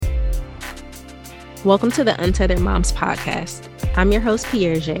Welcome to the Untethered Moms podcast. I'm your host,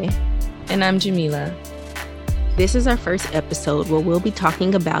 Pier Jea. And I'm Jamilah. This is our first episode where we'll be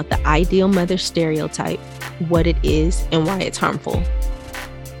talking about the ideal mother stereotype, what it is, and why it's harmful.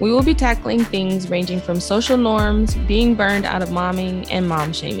 We will be tackling things ranging from social norms, being burned out of momming, and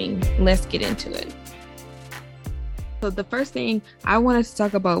mom shaming. Let's get into it. So the first thing I wanted to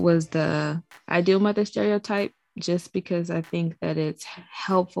talk about was the ideal mother stereotype, just because I think that it's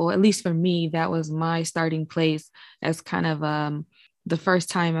helpful. At least for me, that was my starting place as kind of the first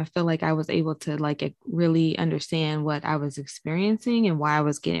time I feel like I was able to really understand what I was experiencing and why I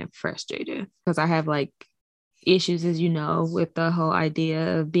was getting frustrated. Because I have issues, as you know, with the whole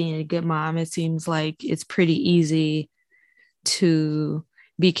idea of being a good mom. It seems like it's pretty easy to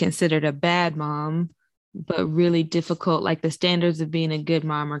be considered a bad mom, but really difficult. Like the standards of being a good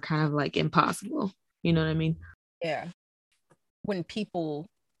mom are kind of impossible. You know what I mean? Yeah. When people,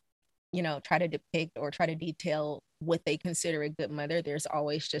 try to depict or try to detail what they consider a good mother, there's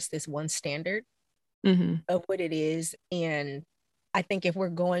always just this one standard of what it is. And I think if we're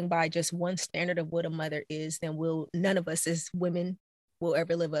going by just one standard of what a mother is, then none of us as women will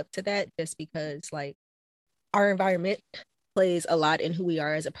ever live up to that, just because our environment plays a lot in who we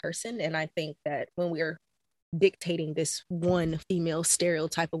are as a person. And I think that when we're dictating this one female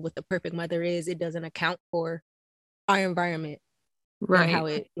stereotype of what the perfect mother is, it doesn't account for our environment, right? And how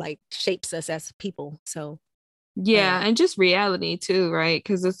it shapes us as people. So yeah, and just reality too, right?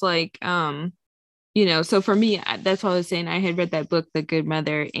 Because it's so for me, that's what I was saying. I had read that book, The Good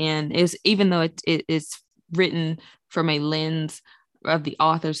Mother, and even though it's written from a lens of the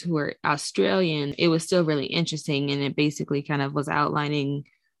authors who are Australian, it was still really interesting, and it basically kind of was outlining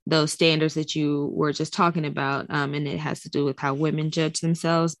those standards that you were just talking about, and it has to do with how women judge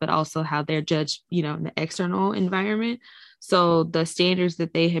themselves, but also how they're judged, in the external environment. So the standards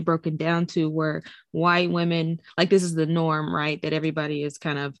that they had broken down to were white women, this is the norm, right? That everybody is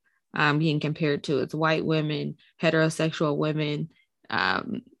kind of being compared to. It's white women, heterosexual women,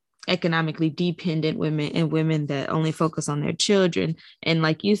 economically dependent women, and women that only focus on their children. And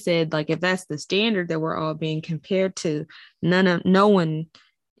like you said, if that's the standard that we're all being compared to, no one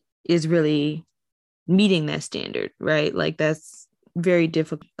is really meeting that standard, right? That's very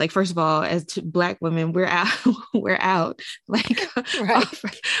difficult. First of all, as Black women, we're out. We're out. Right.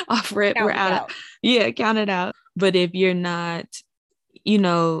 off rip, we're out. Yeah, count it out. But if you're not,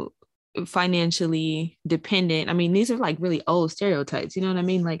 financially dependent, I mean, these are really old stereotypes. You know what I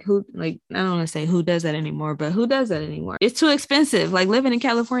mean? I don't want to say who does that anymore, but who does that anymore? It's too expensive. Living in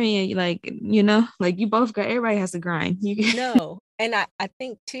California, you both got, everybody has to grind. No. And I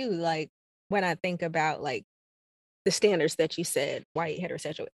think too, when I think about the standards that you said, white,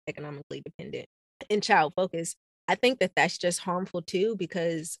 heterosexual, economically dependent, and child focused, I think that that's just harmful too,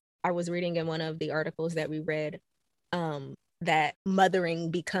 because I was reading in one of the articles that we read that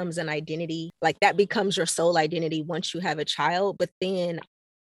mothering becomes an identity, that becomes your sole identity once you have a child. But then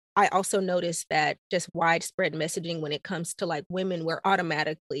I also noticed that just widespread messaging when it comes to women, we're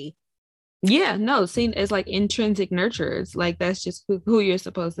automatically seen as intrinsic nurturers. That's just who you're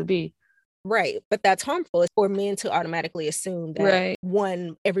supposed to be. Right. But that's harmful. It's for men to automatically assume that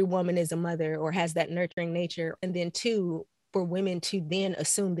one, every woman is a mother or has that nurturing nature. And then two, for women to then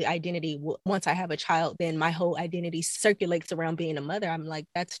assume the identity, once I have a child, then my whole identity circulates around being a mother. I'm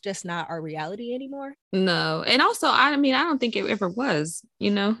that's just not our reality anymore. No. And also, I don't think it ever was,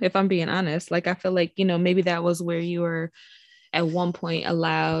 if I'm being honest. I feel maybe that was where you were at one point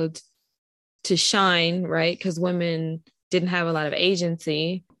allowed to shine, right? Because women didn't have a lot of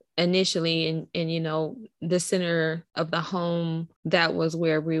agency initially, and the center of the home, that was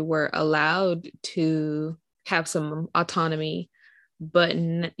where we were allowed to have some autonomy. But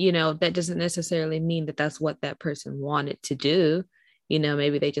that doesn't necessarily mean that that's what that person wanted to do.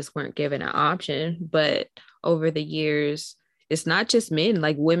 Maybe they just weren't given an option. But over the years, it's not just men,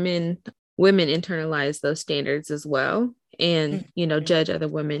 women internalize those standards as well, and judge other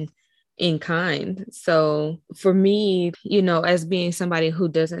women in kind. So for me, as being somebody who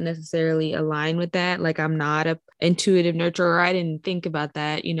doesn't necessarily align with that, I'm not a intuitive nurturer. I didn't think about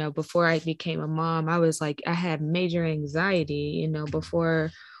that, before I became a mom. I was I had major anxiety, before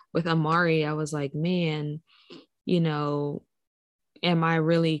with Amari. I was man, am I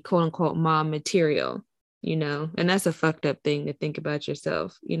really quote unquote mom material? And that's a fucked up thing to think about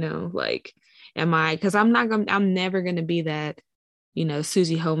yourself, am I, because I'm never going to be that,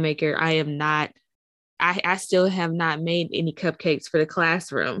 Susie homemaker. I am not. I still have not made any cupcakes for the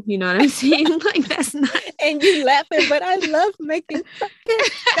classroom. You know what I'm saying? That's not. And you laughing, but I love making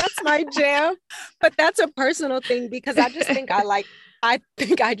cupcakes. That's my jam. But that's a personal thing, because I just think I like I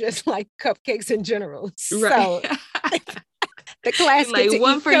think I just like cupcakes in general. Right. So the class like get to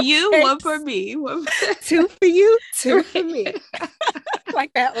one eat for you, cupcakes. one for me. Two for you, two right. for me.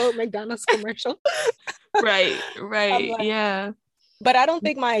 Like that old McDonald's commercial. right. Right. Like, yeah. but I don't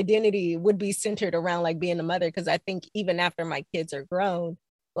think my identity would be centered around like being a mother, because I think even after my kids are grown,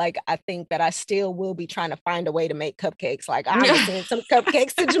 like I think that I still will be trying to find a way to make cupcakes. Like I'm gonna send some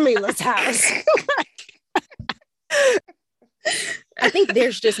cupcakes to Jamilah's house. I think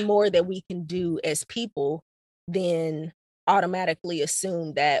there's just more that we can do as people than automatically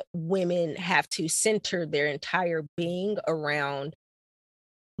assume that women have to center their entire being around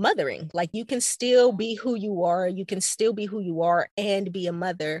mothering. Like you can still be who you are, and be a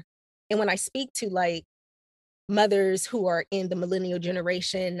mother. And when I speak to like mothers who are in the millennial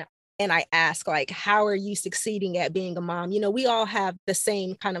generation, and I ask like, how are you succeeding at being a mom? We all have the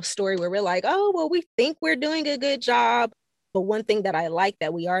same kind of story where we're like, oh, well, we think we're doing a good job. But one thing that I like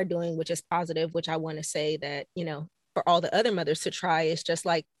that we are doing, which is positive, which I want to say that, for all the other mothers to try, is just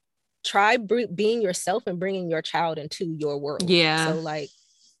like, try being yourself and bringing your child into your world. Yeah. So like,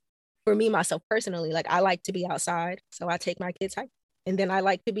 for me, myself personally, like I like to be outside. So I take my kids hiking. And then I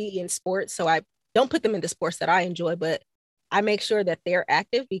like to be in sports. So I don't put them into sports that I enjoy, but I make sure that they're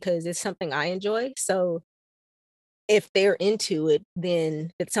active because it's something I enjoy. So if they're into it,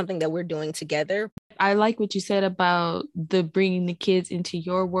 then it's something that we're doing together. I like what you said about the bringing the kids into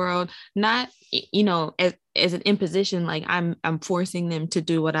your world, not, as an imposition, like I'm forcing them to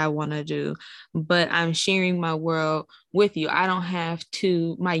do what I want to do, but I'm sharing my world with you. I don't have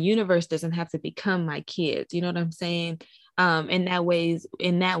to, my universe doesn't have to become my kids. You know what I'm saying? In that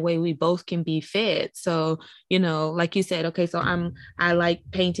way we both can be fed. So like you said, okay, so I like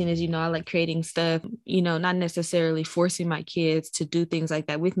painting, as I like creating stuff, not necessarily forcing my kids to do things like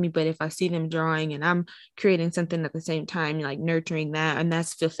that with me, but if I see them drawing and I'm creating something at the same time, like nurturing that, and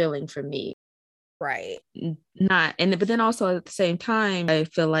that's fulfilling for me. Right. But then also at the same time, I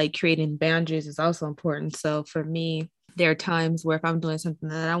feel like creating boundaries is also important. So for me, there are times where if I'm doing something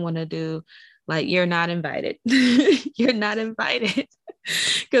that I want to do, like, you're not invited. You're not invited.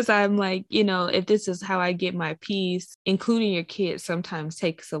 Because I'm like, if this is how I get my peace, including your kids sometimes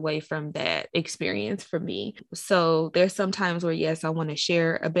takes away from that experience for me. So there's some times where, yes, I want to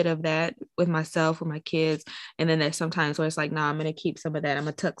share a bit of that with myself, with my kids. And then there's some times where it's like, no, I'm going to keep some of that. I'm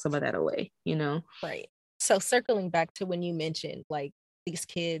going to tuck some of that away, Right. So circling back to when you mentioned like these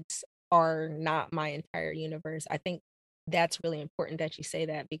kids are not my entire universe, I think that's really important that you say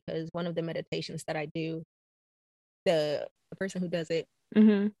that, because one of the meditations that I do, the person who does it,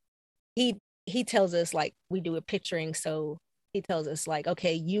 mm-hmm. he tells us, like, we do a picturing. So he tells us like,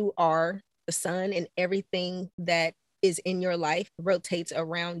 okay, you are the sun and everything that is in your life rotates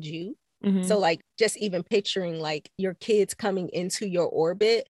around you. Mm-hmm. So like just even picturing like your kids coming into your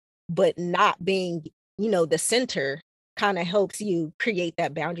orbit, but not being, the center, kind of helps you create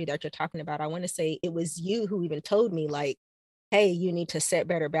that boundary that you're talking about. I want to say it was you who even told me like, hey, you need to set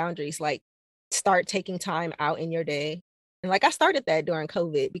better boundaries, like start taking time out in your day. And like I started that during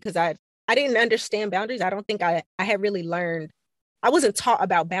COVID because I didn't understand boundaries. I don't think I had really learned. I wasn't taught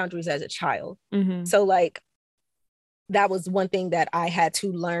about boundaries as a child. Mm-hmm. So like that was one thing that I had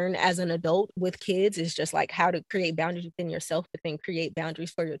to learn as an adult with kids, is just like how to create boundaries within yourself, but then create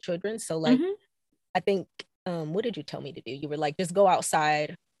boundaries for your children. So like, mm-hmm. I think, what did you tell me to do? You were like, just go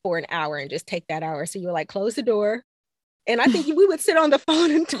outside for an hour and just take that hour. So you were like, close the door. And I think we would sit on the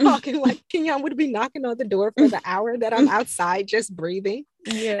phone and talk, and like Kenyon would be knocking on the door for the hour that I'm outside just breathing.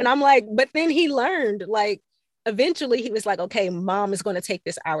 Yeah. And I'm like, but then he learned, like, eventually he was like, okay, mom is going to take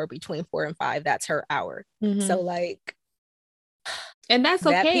this hour between 4 and 5. That's her hour. Mm-hmm. So like, and that's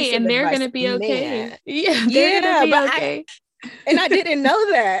okay. And they're going to be okay. Man. Yeah. They're going to be okay. And I didn't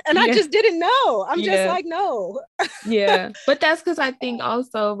know that. And I just didn't know. I'm just like, no. Yeah. But that's because I think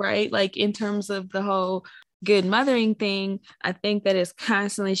also, right, like in terms of the whole good mothering thing, I think that it's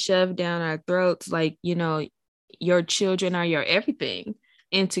constantly shoved down our throats, like, your children are your everything.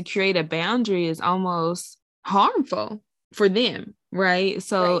 And to create a boundary is almost harmful for them, right?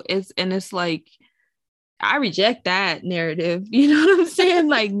 So right. It's like, I reject that narrative. You know what I'm saying?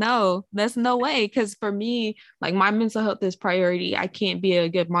 Like, no, that's no way. Because for me, like, my mental health is priority. I can't be a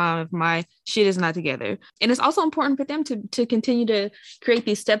good mom if my shit is not together. And it's also important for them to continue to create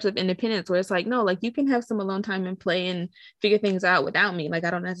these steps of independence where it's like, no, like, you can have some alone time and play and figure things out without me. Like, I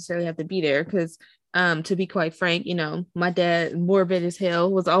don't necessarily have to be there because, to be quite frank, my dad, morbid as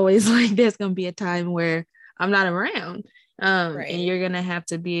hell, was always like, there's going to be a time where I'm not around. Right. And you're going to have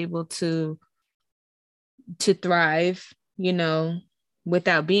to be able to thrive,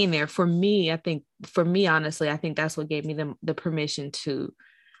 without being there. For me, honestly, I think that's what gave me the permission to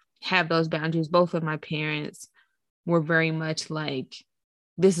have those boundaries. Both of my parents were very much like,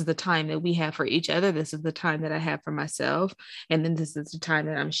 this is the time that we have for each other. This is the time that I have for myself. And then this is the time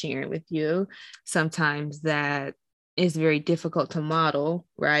that I'm sharing with you. Sometimes that is very difficult to model,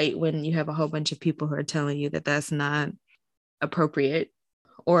 right? When you have a whole bunch of people who are telling you that that's not appropriate,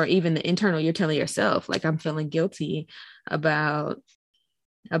 or even the internal, you're telling yourself, like, I'm feeling guilty about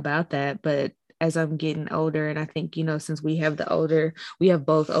that. But as I'm getting older, and I think, you know, since we have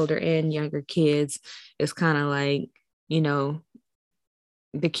both older and younger kids, it's kind of like, you know,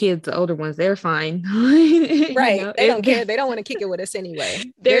 the kids, the older ones, they're fine. Right. You know, they don't care. They don't want to kick it with us anyway.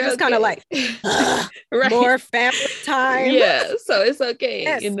 They're just okay. kind of like, right. More family time. Yeah. So it's okay.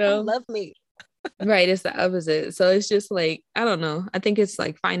 Yes, you know, love me. Right. It's the opposite. So it's just like, I don't know. I think it's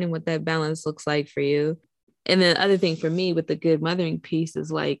like finding what that balance looks like for you. And then the other thing for me with the good mothering piece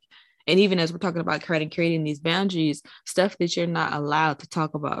is like, and even as we're talking about creating these boundaries, stuff that you're not allowed to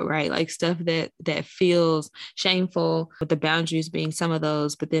talk about, right? Like stuff that feels shameful, with the boundaries being some of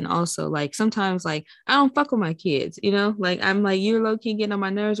those. But then also like sometimes like I don't fuck with my kids, you know, like I'm like, you're low key getting on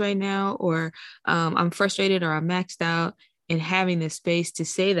my nerves right now, or I'm frustrated, or I'm maxed out, and having the space to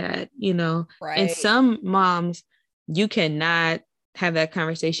say that, you know. Right. And some moms, you cannot have that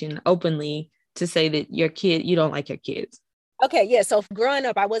conversation openly to say that you don't like your kids. Okay, yeah. So growing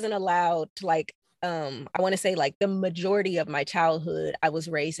up, I wasn't allowed to like, I want to say like the majority of my childhood, I was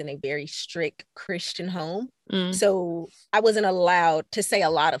raised in a very strict Christian home. So I wasn't allowed to say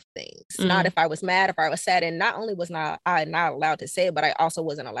a lot of things. Not if I was mad, if I was sad. And not only was I not allowed to say it, but I also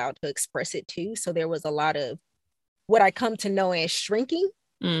wasn't allowed to express it too. So there was a lot of what I come to know as shrinking,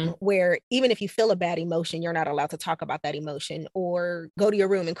 where even if you feel a bad emotion, you're not allowed to talk about that emotion or go to your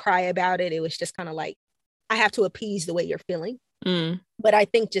room and cry about it. It was just kind of like, I have to appease the way you're feeling. But I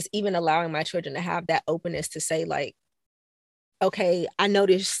think just even allowing my children to have that openness to say like, okay, I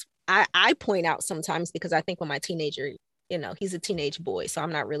notice, I point out sometimes, because I think when my teenager, you know, he's a teenage boy, so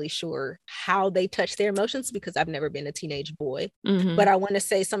I'm not really sure how they touch their emotions because I've never been a teenage boy. But I want to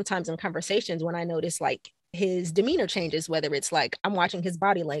say sometimes in conversations when I notice like his demeanor changes, whether it's like I'm watching his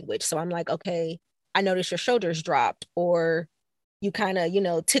body language. So I'm like, okay, I notice your shoulders dropped, or you kind of, you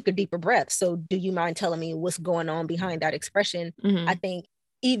know, took a deeper breath. So do you mind telling me what's going on behind that expression? I think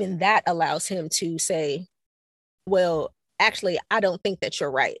even that allows him to say, well, actually, I don't think that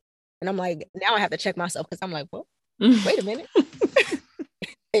you're right. And I'm like, now I have to check myself because I'm like, well, wait a minute.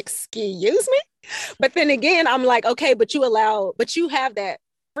 Excuse me. But then again, I'm like, okay, but you have that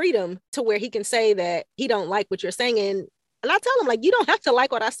freedom to where he can say that he don't like what you're saying. And I tell him like, you don't have to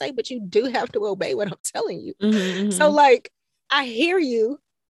like what I say, but you do have to obey what I'm telling you. So like, I hear you,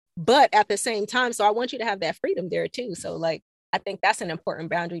 but at the same time, so I want you to have that freedom there too. So like, I think that's an important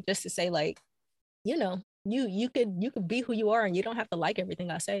boundary, just to say like, you know, you could be who you are and you don't have to like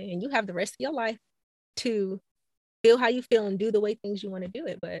everything I say, and you have the rest of your life to feel how you feel and do the way things you want to do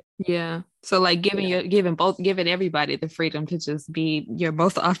it. But yeah, so like giving everybody the freedom to just be your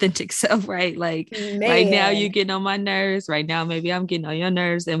most authentic self, right? Like right now you're getting on my nerves, right now maybe I'm getting on your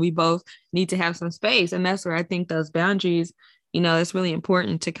nerves, and we both need to have some space. And that's where I think those boundaries, you know, it's really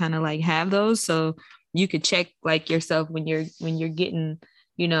important to kind of like have those, so you could check like yourself when you're getting,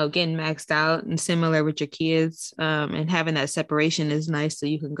 you know, getting maxed out, and similar with your kids, and having that separation is nice, so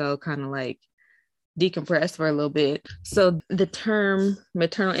you can go kind of like decompress for a little bit. So the term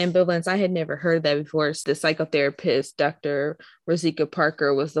maternal ambivalence, I had never heard that before. The psychotherapist, Dr. Rosika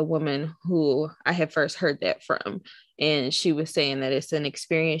Parker, was the woman who I had first heard that from. And she was saying that it's an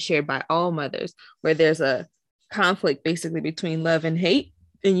experience shared by all mothers, where there's a conflict basically between love and hate.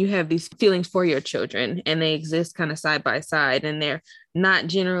 And you have these feelings for your children, and they exist kind of side by side, and they're not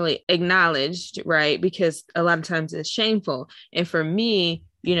generally acknowledged, right? Because a lot of times it's shameful. And for me,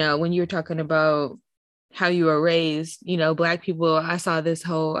 you know, when you're talking about how you were raised, you know, Black people, I saw this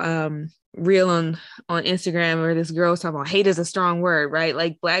whole reel on Instagram where this girl was talking about hate is a strong word, right?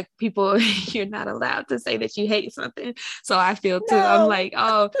 Like Black people, you're not allowed to say that you hate something. So I feel too, I'm like,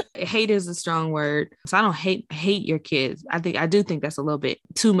 oh, hate is a strong word. So I don't hate your kids. I do think that's a little bit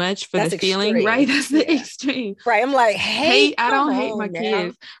too much for the feeling, right? That's the extreme. Right. I'm like, hate, I don't hate my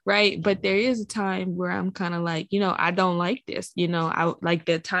kids, right? But there is a time where I'm kind of like, you know, I don't like this, you know, I like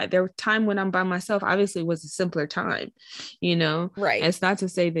there was time when I'm by myself, obviously was a simpler time, you know, right? It's not to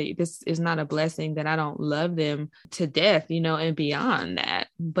say that this is not a blessing, then I don't love them to death, and beyond that.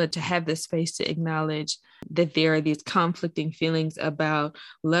 But to have the space to acknowledge that there are these conflicting feelings about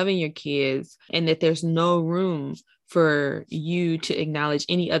loving your kids, and that there's no room for you to acknowledge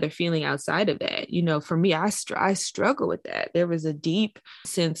any other feeling outside of that. For me, I struggle with that. There was a deep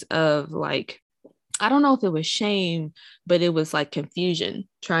sense of like, I don't know if it was shame, but it was like confusion,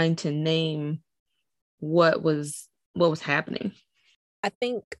 trying to name what was happening. I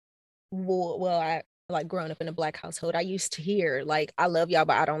think, I like growing up in a Black household, I used to hear like, I love y'all,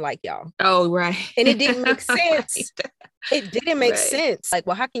 but I don't like y'all. Oh, right. And it didn't make sense. Right. It didn't make sense. Like,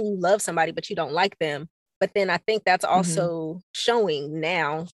 well, how can you love somebody, but you don't like them? But then I think that's also showing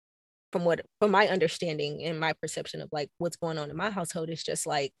now from my understanding and my perception of like what's going on in my household is just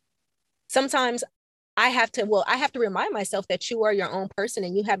like, sometimes I have to remind myself that you are your own person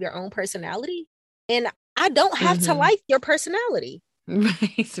and you have your own personality. And I don't have to like your personality.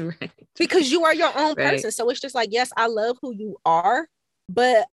 Right. Because you are your own person. So it's just like, yes, I love who you are,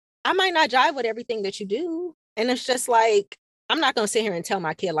 but I might not jive with everything that you do. And it's just like, I'm not going to sit here and tell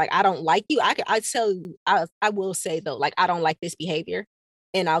my kid, like, I don't like you. I will say though, like, I don't like this behavior,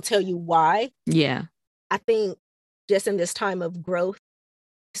 and I'll tell you why. Yeah. I think just in this time of growth,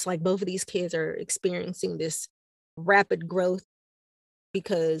 it's like both of these kids are experiencing this rapid growth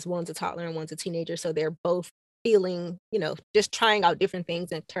because one's a toddler and one's a teenager. So they're both feeling, just trying out different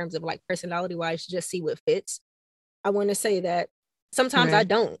things in terms of like personality wise, just see what fits. I want to say that sometimes I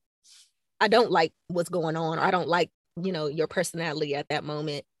don't like what's going on, or I don't like, your personality at that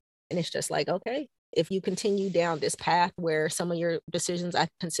moment. And it's just like, okay, if you continue down this path where some of your decisions I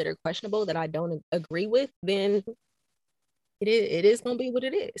consider questionable that I don't agree with, then it is going to be what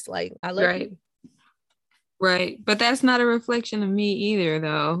it is. Like, I love you. Right. But that's not a reflection of me either,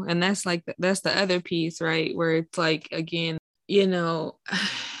 though. And that's like, that's the other piece, right? Where it's like, again, you're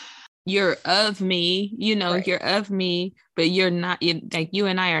of me, you're of me, but you're not, like, you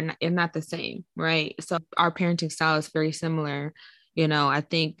and I are not the same, right? So our parenting style is very similar. I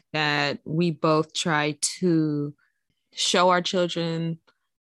think that we both try to show our children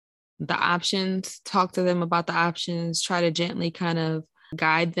the options, talk to them about the options, try to gently kind of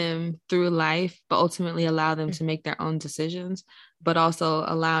guide them through life, but ultimately allow them to make their own decisions, but also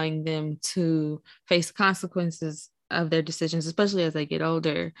allowing them to face consequences of their decisions, especially as they get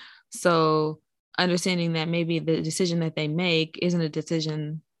older. So understanding that maybe the decision that they make isn't a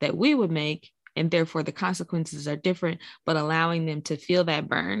decision that we would make, and therefore the consequences are different, but allowing them to feel that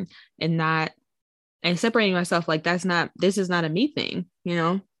burn and separating myself, like, this is not a me thing,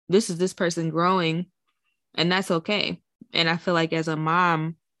 this is this person growing, and that's okay. And I feel like as a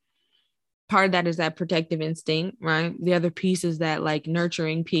mom, part of that is that protective instinct, right? The other piece is that like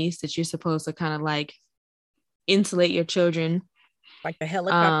nurturing piece that you're supposed to kind of like insulate your children. Like the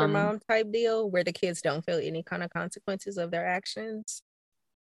helicopter mom type deal where the kids don't feel any kind of consequences of their actions.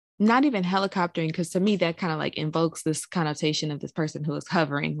 Not even helicoptering, because to me that kind of like invokes this connotation of this person who is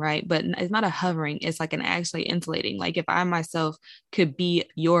hovering, right? But it's not a hovering, it's like an actually insulating. Like if I myself could be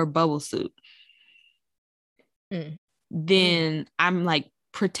your bubble suit, then I'm like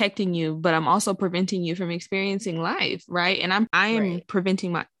protecting you, but I'm also preventing you from experiencing life, right? And I am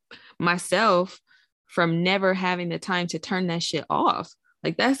preventing myself from never having the time to turn that shit off.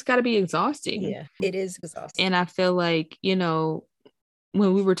 Like that's got to be exhausting. Yeah, it is exhausting. And I feel like,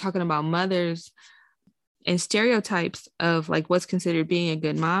 when we were talking about mothers and stereotypes of like what's considered being a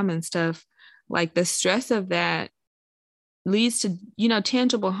good mom and stuff, like the stress of that leads to,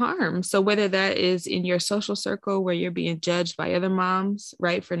 tangible harm. So whether that is in your social circle where you're being judged by other moms,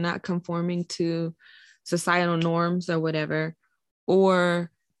 right, for not conforming to societal norms or whatever, or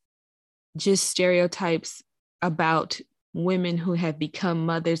just stereotypes about women who have become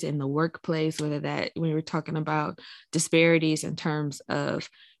mothers in the workplace, whether that when we're talking about disparities in terms of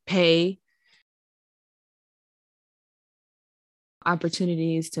pay,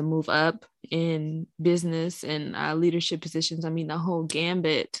 opportunities to move up in business and leadership positions. I mean, the whole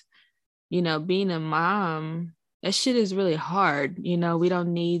gambit, being a mom, that shit is really hard. We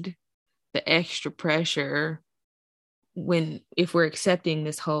don't need the extra pressure if we're accepting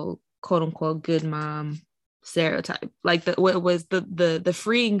this whole quote unquote good mom stereotype. Like what was the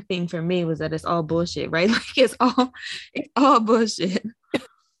freeing thing for me was that it's all bullshit, right? Like it's all bullshit.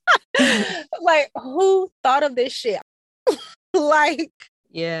 Like who thought of this shit? Like,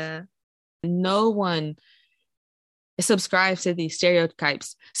 yeah, no one subscribes to these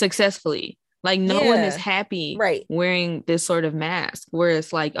stereotypes successfully. Like no one is happy right. wearing this sort of mask where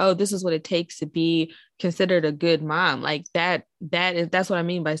it's like, oh, this is what it takes to be considered a good mom. Like that's what I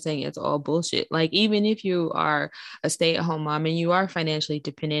mean by saying it's all bullshit. Like even if you are a stay-at-home mom and you are financially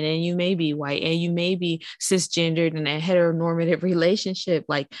dependent and you may be white and you may be cisgendered in a heteronormative relationship,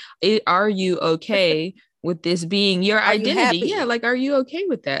 like are you okay with this being your identity? Yeah, like are you okay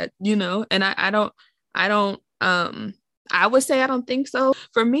with that? You know, and I don't I would say I don't think so.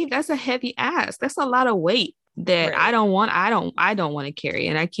 For me, that's a heavy ask. That's a lot of weight that I don't want to carry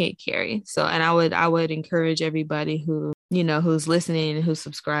and I can't carry. So, and I would encourage everybody who, you know, who's listening and who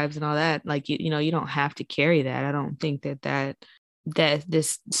subscribes and all that, like, you know, you don't have to carry that. I don't think that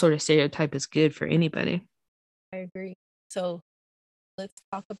this sort of stereotype is good for anybody. I agree. So let's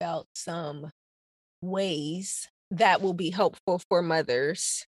talk about some ways that will be helpful for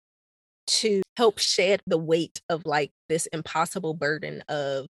mothers to help shed the weight of like this impossible burden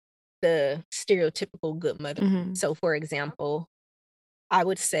of the stereotypical good mother. Mm-hmm. So for example, I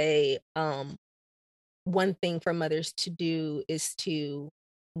would say one thing for mothers to do is to,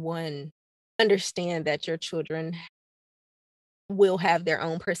 one, understand that your children will have their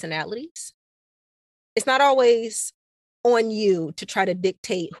own personalities. It's not always on you to try to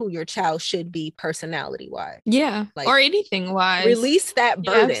dictate who your child should be personality wise. Yeah. Like, or anything wise. Release that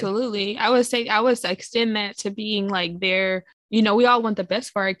burden. Yeah, absolutely. I would extend that to being like their, you know, we all want the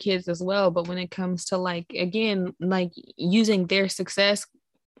best for our kids as well. But when it comes to like, again, like using their success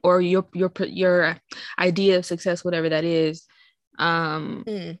or your idea of success, whatever that is,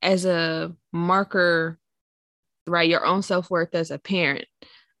 as a marker, right? Your own self-worth as a parent.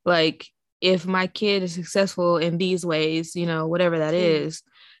 Like, if my kid is successful in these ways, you know, whatever that is,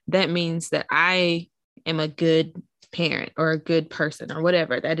 that means that I am a good parent or a good person or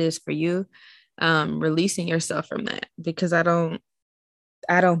whatever that is for you. Releasing yourself from that, because I don't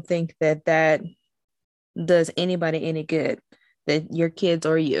think that does anybody any good, that your kids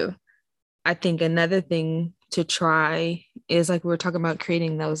or you. I think another thing to try is, like we were talking about,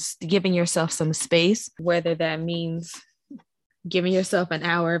 creating those, giving yourself some space, whether that means giving yourself an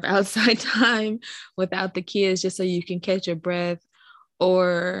hour of outside time without the kids just so you can catch your breath,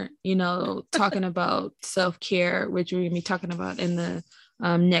 or, you know, talking about self-care, which we're going to be talking about in the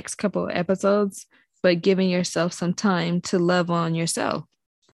next couple of episodes, but giving yourself some time to love on yourself.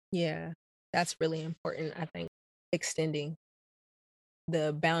 Yeah, that's really important. I think extending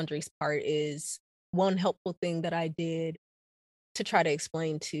the boundaries part is one helpful thing that I did to try to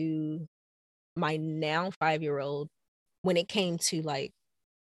explain to my now 5-year-old when it came to like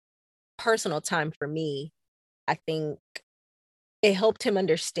personal time for me. I think it helped him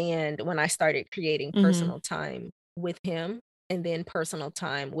understand when I started creating personal time with him, and then personal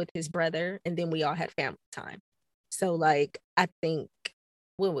time with his brother, and then we all had family time. So like, I think,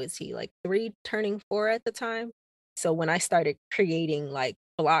 what was he, like 3 turning 4 at the time? So when I started creating like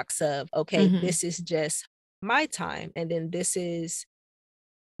blocks of, okay, this is just my time, and then this is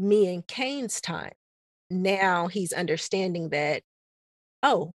me and Kane's time. Now he's understanding that,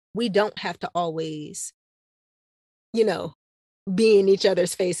 oh, we don't have to always, you know, be in each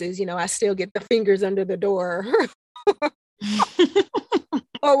other's faces. You know, I still get the fingers under the door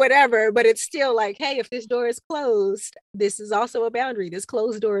or whatever, but it's still like, hey, if this door is closed, this is also a boundary. This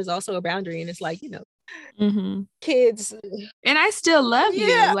closed door is also a boundary. And it's like, you know, kids. And I still love you.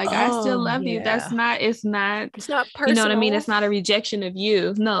 Like, I still love you. It's not personal. You know what I mean? It's not a rejection of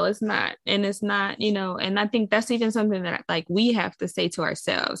you. No, it's not. And it's not, you know, and I think that's even something that like we have to say to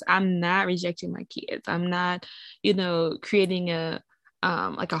ourselves. I'm not rejecting my kids. I'm not, you know, creating a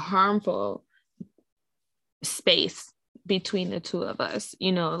like a harmful space between the two of us.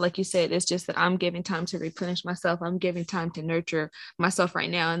 You know, like you said, it's just that I'm giving time to replenish myself. I'm giving time to nurture myself right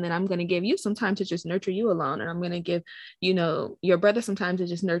now. And then I'm going to give you some time to just nurture you alone. And I'm going to give, you know, your brother some time to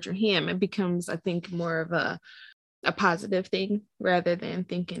just nurture him. It becomes, I think, more of a positive thing rather than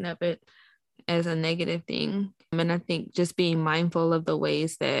thinking of it as a negative thing. And I think just being mindful of the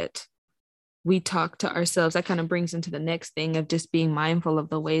ways that we talk to ourselves, that kind of brings into the next thing of just being mindful of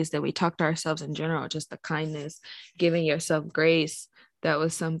the ways that we talk to ourselves in general, just the kindness, giving yourself grace. That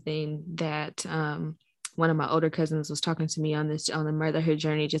was something that one of my older cousins was talking to me on the motherhood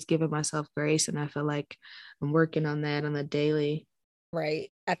journey, just giving myself grace. And I feel like I'm working on that on the daily.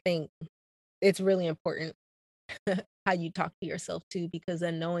 Right. I think it's really important how you talk to yourself too, because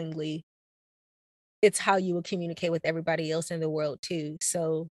unknowingly it's how you will communicate with everybody else in the world too.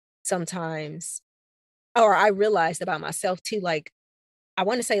 So sometimes, or I realized about myself too, like, I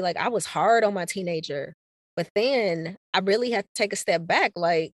want to say like I was hard on my teenager, but then I really had to take a step back.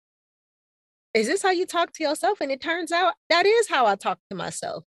 Like, is this how you talk to yourself? And it turns out that is how I talk to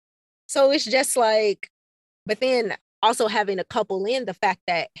myself. So it's just like, but then also having to couple in the fact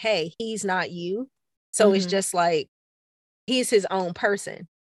that, hey, he's not you. So it's just like, he's his own person.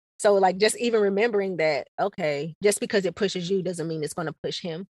 So like, just even remembering that, okay, just because it pushes you doesn't mean it's going to push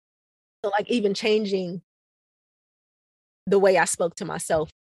him. So like even changing the way I spoke to myself,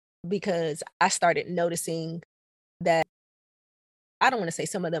 because I started noticing that, I don't want to say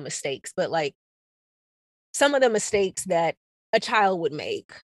some of the mistakes, but like some of the mistakes that a child would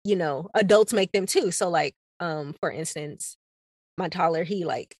make, adults make them too. So like, for instance, my toddler, he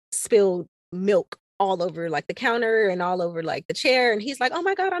like spilled milk all over like the counter and all over like the chair. And he's like, oh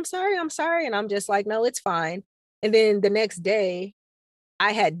my God, I'm sorry. And I'm just like, no, it's fine. And then the next day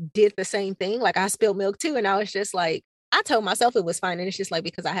I had did the same thing. Like I spilled milk too. And I was just like, I told myself it was fine. And it's just like,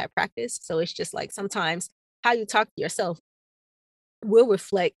 because I had practice. So it's just like, sometimes how you talk to yourself will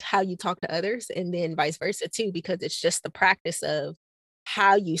reflect how you talk to others, and then vice versa too, because it's just the practice of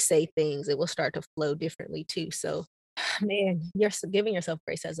how you say things. It will start to flow differently too. So man, you're giving yourself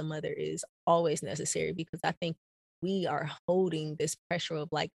grace as a mother is always necessary, because I think we are holding this pressure of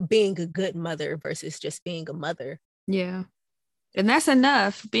like being a good mother versus just being a mother. Yeah. And that's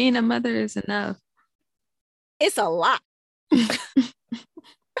enough. Being a mother is enough. It's a lot.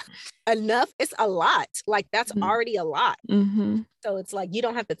 Enough. It's a lot. Like that's already a lot. So it's like, you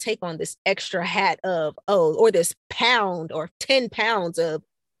don't have to take on this extra hat of, or this pound or 10 pounds of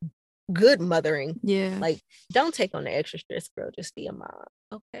good mothering. Yeah. Like, don't take on the extra stress, girl. Just be a mom.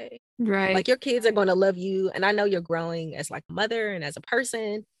 Okay. Right. Like your kids are going to love you. And I know you're growing as like a mother and as a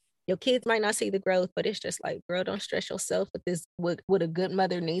person. Your kids might not see the growth, but it's just like, girl, don't stress yourself with this, what a good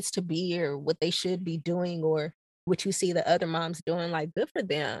mother needs to be, or what they should be doing, or what you see the other moms doing. Like, good for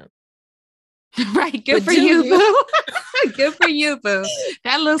them. Right. Good for you, boo. Good for you, boo.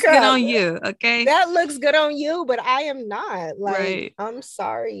 That looks good on you. Okay. That looks good on you, but I am not. Like, right. I'm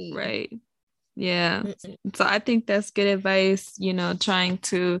sorry. Right. Yeah. So I think that's good advice, trying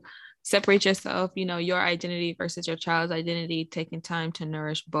to separate yourself, your identity versus your child's identity, taking time to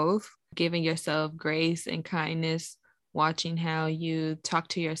nourish both, giving yourself grace and kindness, watching how you talk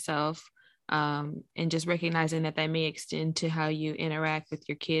to yourself, and just recognizing that may extend to how you interact with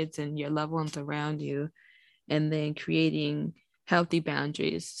your kids and your loved ones around you, and then creating healthy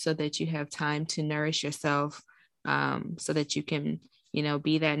boundaries so that you have time to nourish yourself, so that you can,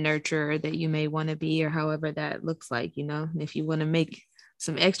 be that nurturer that you may want to be, or however that looks like, and if you want to make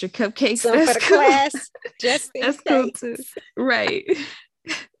some extra cupcakes for the cool. Class, just that's cool too. Right.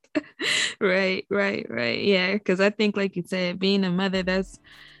 right. Yeah, because I think, like you said, being a mother, that's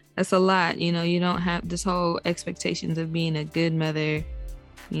a lot. You don't have this whole expectations of being a good mother.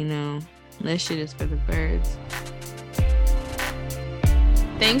 That shit is for the birds.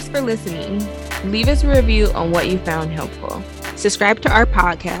 Thanks for listening. Leave us a review on what you found helpful. Subscribe to our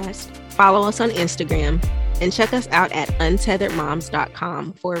podcast, follow us on Instagram, and check us out at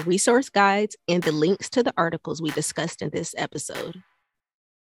untetheredmoms.com for resource guides and the links to the articles we discussed in this episode.